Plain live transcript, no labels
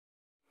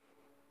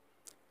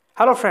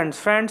Hello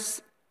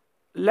friends,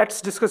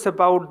 let's discuss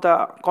about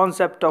the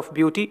concept of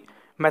beauty,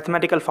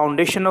 mathematical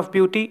foundation of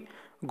beauty.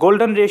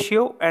 Golden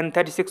ratio and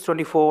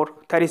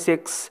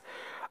 36-24-36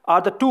 are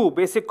the two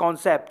basic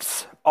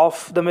concepts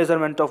of the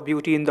measurement of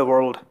beauty in the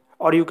world,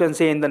 or you can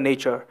say in the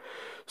nature.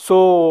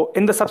 So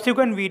in the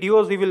subsequent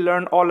videos we will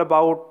learn all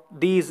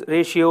about these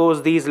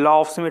ratios, these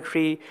law of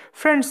symmetry.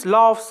 Friends,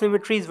 law of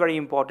symmetry is very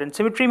important.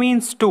 Symmetry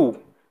means two.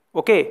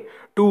 Okay,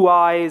 two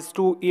eyes,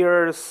 two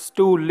ears,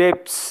 two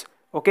lips.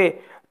 Okay,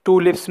 two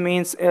lips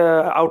means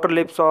outer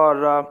lips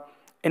or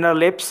inner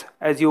lips,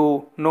 as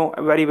you know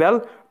very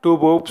well. Two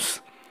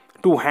boobs,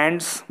 two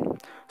hands.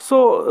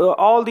 So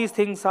all these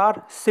things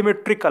are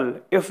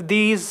symmetrical. If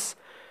these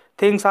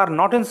things are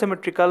not in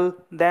symmetrical,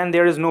 then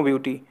there is no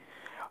beauty.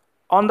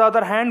 On the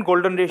other hand,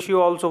 golden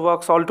ratio also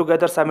works all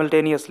together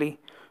simultaneously.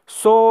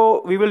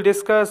 So we will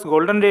discuss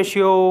golden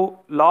ratio,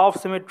 law of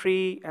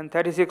symmetry, and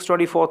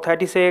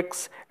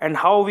 36-24-36, and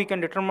how we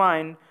can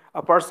determine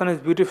a person is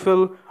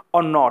beautiful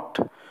or not.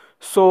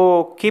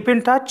 So keep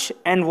in touch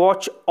and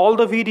watch all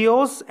the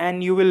videos,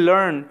 and you will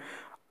learn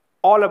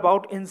all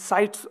about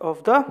insights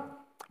of the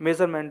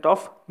measurement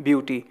of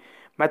beauty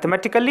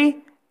mathematically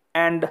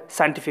and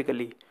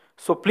scientifically.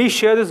 So please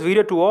share this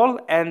video to all,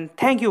 and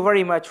thank you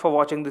very much for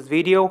watching this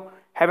video.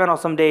 Have an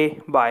awesome day.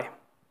 Bye.